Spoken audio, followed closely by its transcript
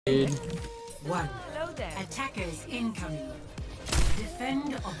One. Attackers incoming.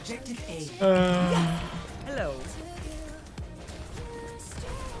 Defend objective A. Hello.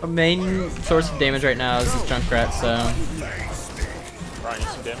 Our main source of damage right now is this Junkrat, so. Ryan, you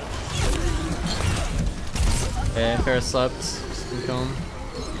some damage? Okay, Ferris slept. Just gonna kill him.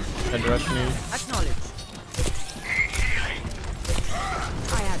 Tried to rush me. Acknowledge.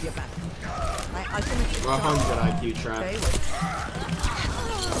 I have your back. My ultimate is 100 IQ trap.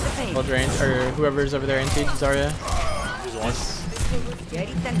 Well drained, or whoever's over there anti Zarya. He's one. Very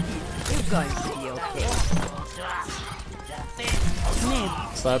thank you. You're going to be okay.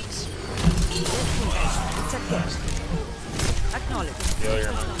 Slept. It's okay. Acknowledge.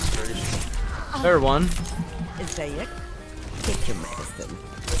 Failure, man. There one. Isaiah, take your medicine.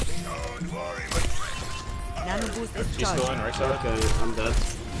 Nano boost is He's still in, charged. right side. Okay, I'm dead.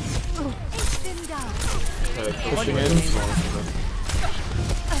 Okay, Pushing in.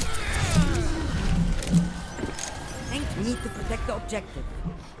 We need to protect the objective.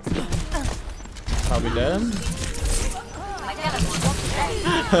 Probably dead.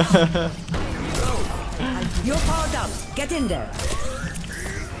 You're powered up. Get in there.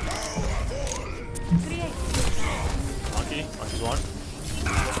 Monkey's one.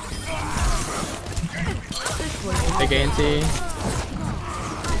 Big anti.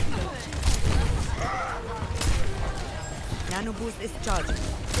 Nano boost is charged.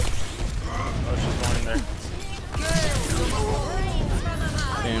 Oh, she's going in there.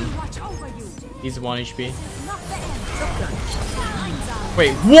 Damn. He's 1 HP.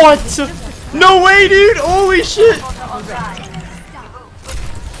 Wait, what? No way, dude! Holy shit!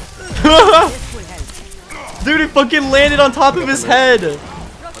 Dude, it fucking landed on top of his head!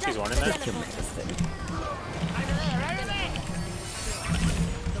 Monkey's one in there.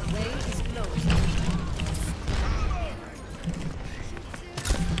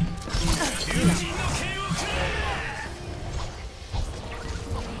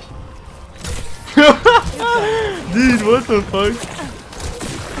 Dude, what the fuck?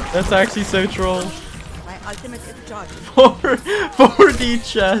 That's actually so troll. My ultimate is charged. 4D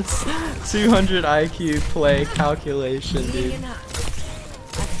chess, 200 IQ play calculation, dude.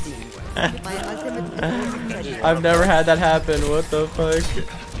 My ultimate is I've never had that happen. What the fuck?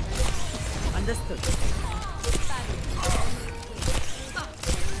 understood.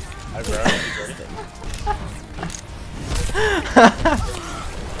 Hi, bro. He's ready.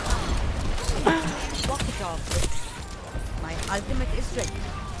 Walk it off. My ultimate is ready.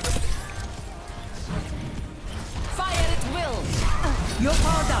 Fire at will. You're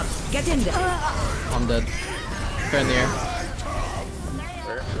powered up. Get in there. I'm dead. Fair in the air.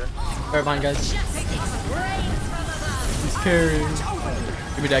 Where? Fair behind, guys. He's carrying.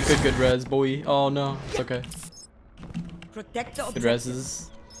 Give me that good res, boy. Oh no, it's okay. Protect the Good objective. reses.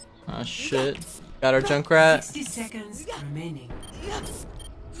 Ah shit. Got our Junkrat. 60 seconds remaining.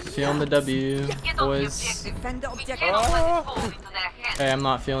 Feeling the W, boys. Defend the objective. Hey, I'm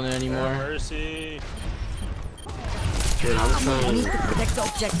not feeling it anymore. Mercy. Dude, I was We trying need to protect the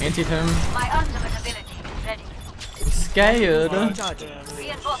objective. Antied him. My ultimate ability is ready. I'm scared. Charging.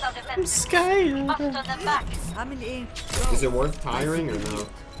 Reinforce our I'm defense. scared. Must turn them back. Coming in. Is it worth tiring or no? No,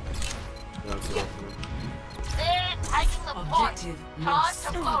 it's not. They're taking the point. Objective Time lost.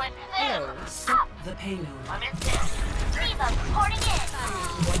 to blow it there. Stop the payload. I'm in there. Dreamers pouring in.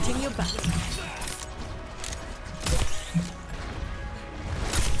 Watching your back.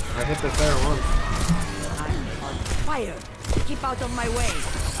 I hit the fair once. I'm on fire. Keep out of my way.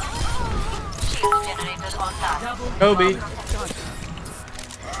 Shield generators online. Double Kobe.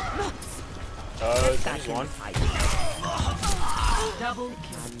 He's one. double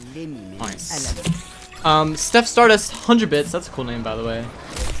kill. Nice. Steph Stardust 100 bits. That's a cool name, by the way.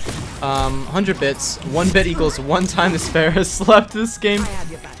 100 bits. 1 bit equals 1 time this fair has slept this game. I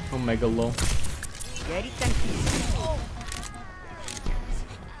have your back. Omega lol. Very thank you.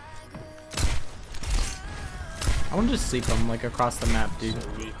 I want to just sleep him like across the map, dude.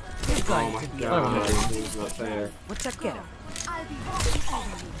 You're Oh going my to be god, this is not fair. What's that get?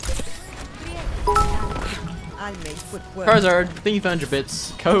 I'll make quick work. Charizard, thank you for 100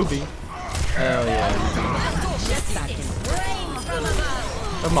 bits. Kobe. Hell yeah. Get back in.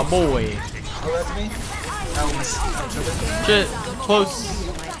 That's my boy. Shit, close.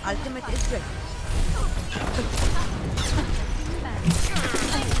 My ultimate is ready.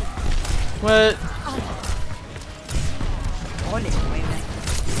 What? On it, my man.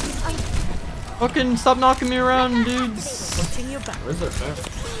 Fucking stop knocking me around, dudes. Watching your back. Where's their fair?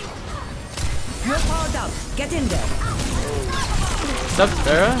 You're powered up. Get in there. What's up,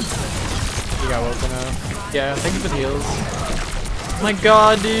 Sarah? You got woken up. Yeah, thank you for the heals. My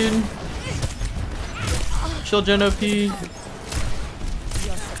god, dude. Shield gen OP. This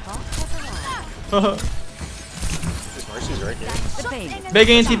Mercy's right here. The pain. Big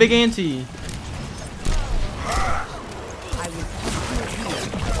anti, big anti. I will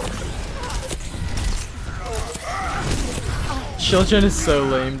Shield gen is so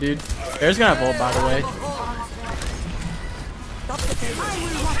lame, dude. Bear's gonna have ult, by the way. stop the pain. I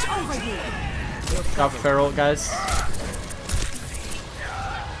will watch over you. Got feral, guys.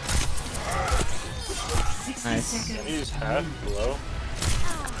 60 Nice. seconds. He's half below.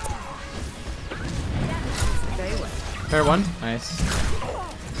 Very well. Fair one. Nice.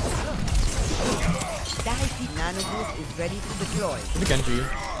 Nano boost is ready to deploy. Look at Genji.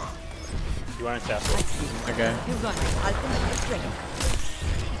 You want to tap it? Okay. You're going. Ultimate is ready.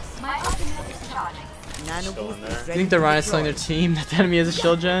 My ultimate is charging. Nano Still boost in is there. ready. You think the to Ryan is telling deploy. their team that the enemy is a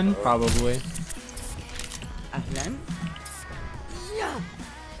shield gen? Probably. Ahlan.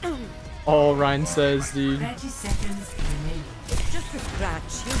 All Ryan says, dude. 30 seconds remaining. Just a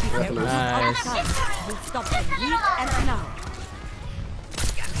scratch. You'll be there. Nice. We'll stop them here and now.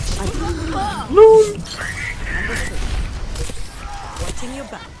 Watching your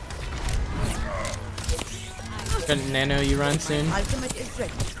back. Gonna nano you run soon. Ultimate is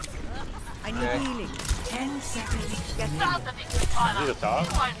ready. I need healing. 10 seconds Get remaining. Not the biggest corner. He's a top.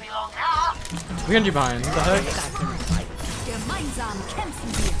 Won't be long now. We're gonna be behind. What the heck? back in the fight. Gemeinsam kämpfen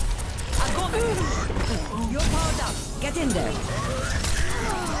wir. You're powered up. Get in there.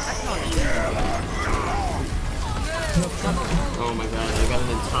 Oh my god, I got an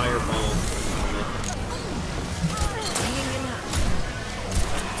entire ball. Healing in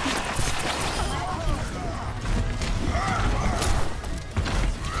hand.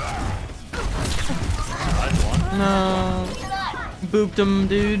 No. Booped him,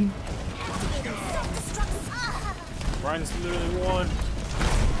 dude. Ryan's literally one.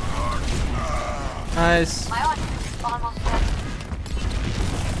 Nice. My ultimate is almost ready.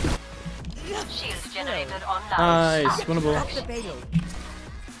 Shields generated online. Nice. Winnable. Drop the payload.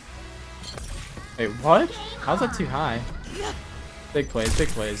 Wait, what? How's that too high? Big plays, big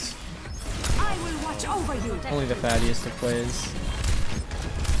plays. I will watch over you. Only the fattiest of plays.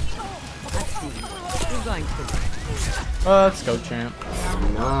 You're going to. Let's go, champ.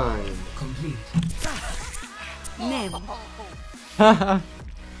 9. Complete. Name.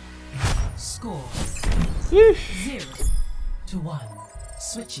 Score Yeesh. 0-1.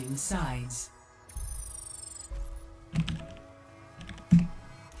 Switching sides.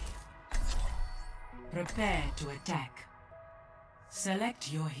 Prepare to attack.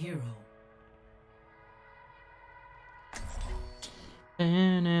 Select your hero.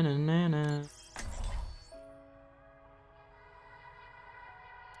 Na-na-na-na-na.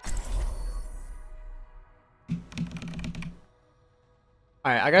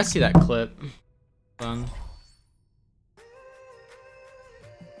 Alright, I gotta see that clip. Fun.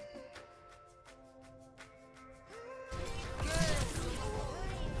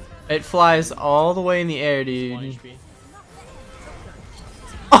 It flies all the way in the air, dude. 1 HP.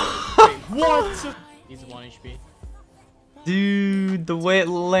 What? He's 1 HP. Dude, the way it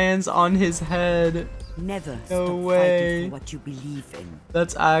lands on his head. Never No stop way. fighting for what you believe in.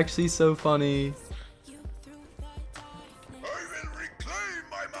 That's actually so funny. I will reclaim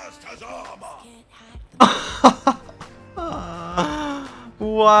my master's armor.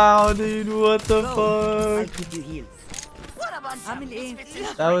 Wow, dude, what the I'll fuck? keep you healed.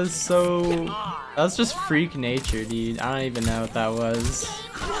 That was so... That was just freak nature, dude. I don't even know what that was.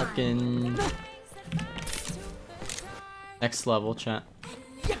 Fucking... Next level, chat.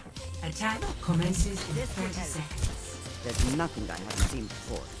 Attack commences in 30 seconds. There's nothing I haven't seen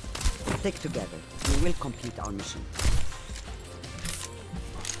before. Stick together. We will complete our mission.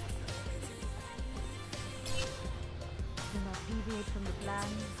 Do not deviate from the plan,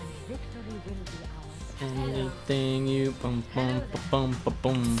 and victory will be ours. Anything you... Boom, boom, boom, boom,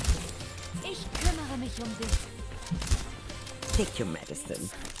 boom. Ich kümmere mich dich. Take your medicine.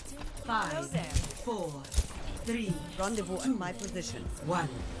 5, 4, 3, Rendezvous at my position. 1.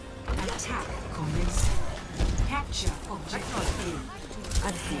 Attack commencing. Capture objective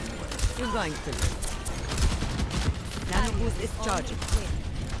I've seen you. You're going to. Nano boost is charging.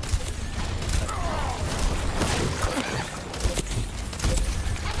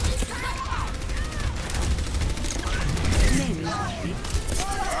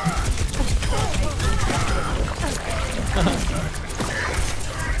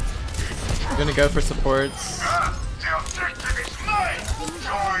 I'm gonna go for supports. The objective is mine.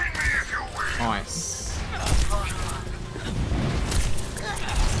 Join me if you wish. Nice.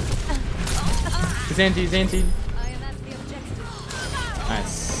 He's anti, he's anti. I am at the objective.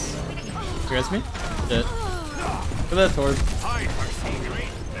 Nice. You guys me? Shit. Look at that sword.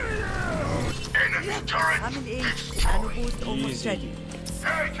 Enemy turret. Coming in. Nano boost almost Easy. ready.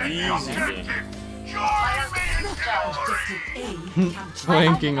 Taking the Easy objective. game. Join me in Objective A captured.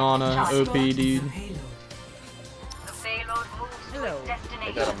 Flanking on a OP dude. Payload. The payload moves to Hello. its destination.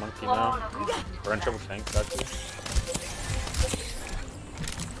 I got a monkey All now. agreed. We're in trouble tank, actually.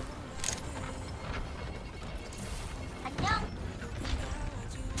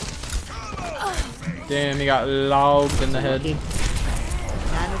 Damn, he got lobbed in the head. Nano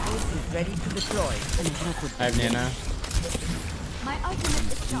boost is ready to deploy. I have Nano. My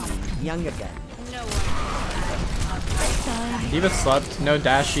ultimate is charged. Young again. Diva slept. No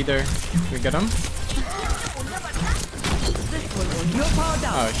dash either. Can we get him? You're powered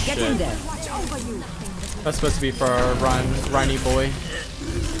up. Oh Get in shit. there. That's supposed to be for our Rhiny boy.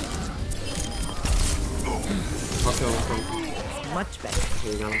 I'll kill him. Much better.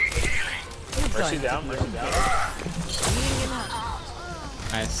 Here you go. Mercy down, mercy down.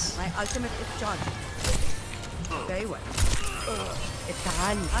 Nice. My ultimate is charging. Very well. It's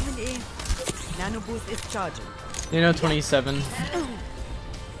تعالي. Coming in. Nano boost is charging. Nano 27.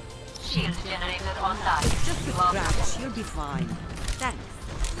 Shields generated online. Just a scratch. You'll be fine. Thanks.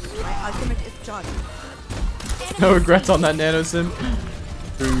 My ultimate is charging. No regrets on that Nano sim.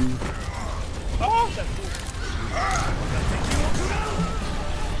 Ooh.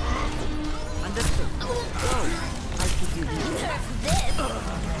 Understood. I'll keep you here.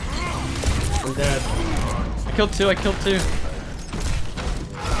 I'm dead. I killed two.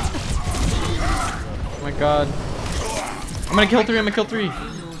 Oh my god. I'm gonna kill three.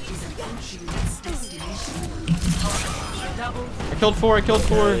 I killed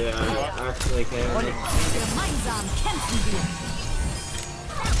four. Yeah, I actually can.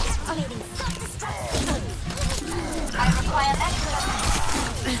 I require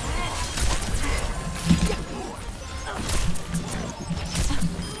extra.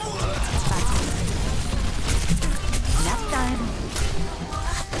 Nap time.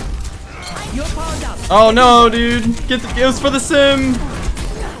 You're powered up. Oh no, dude. It was for the sim.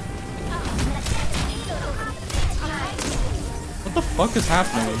 What the fuck is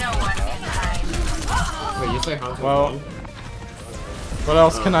happening? No one can hide. Wait, you say Hunter? Well, what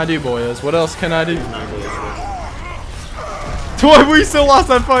else can I do, boys? What else can I do? We still lost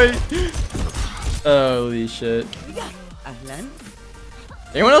that fight. Holy shit. Ahlan.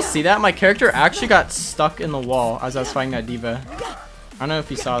 Anyone else see that? My character actually got stuck in the wall as I was fighting that diva. I don't know if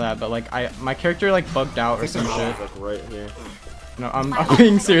you saw that, but like my character like bugged out or some shit. Like right here. No, I'm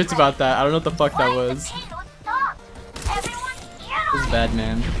being serious about that. I don't know what the fuck that was. This is bad,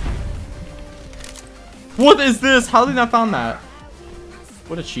 man. What is this? How did I not found that?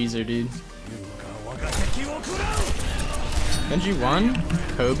 What a cheeser, dude. Benji won?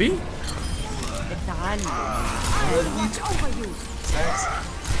 Kobe?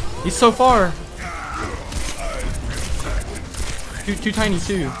 He's so far. Too tiny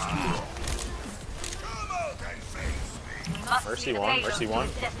too. Mercy one.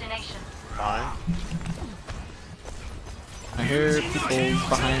 Destination. Fine. I hear people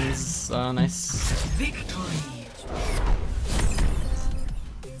behind. Nice. Victory.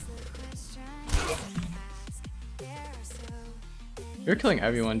 You're killing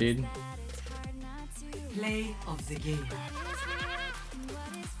everyone, dude. Play of the game.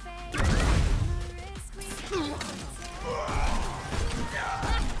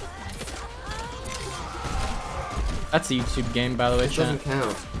 That's a YouTube game, by the way, It doesn't chat.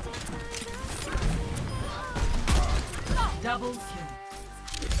 count. Double kill.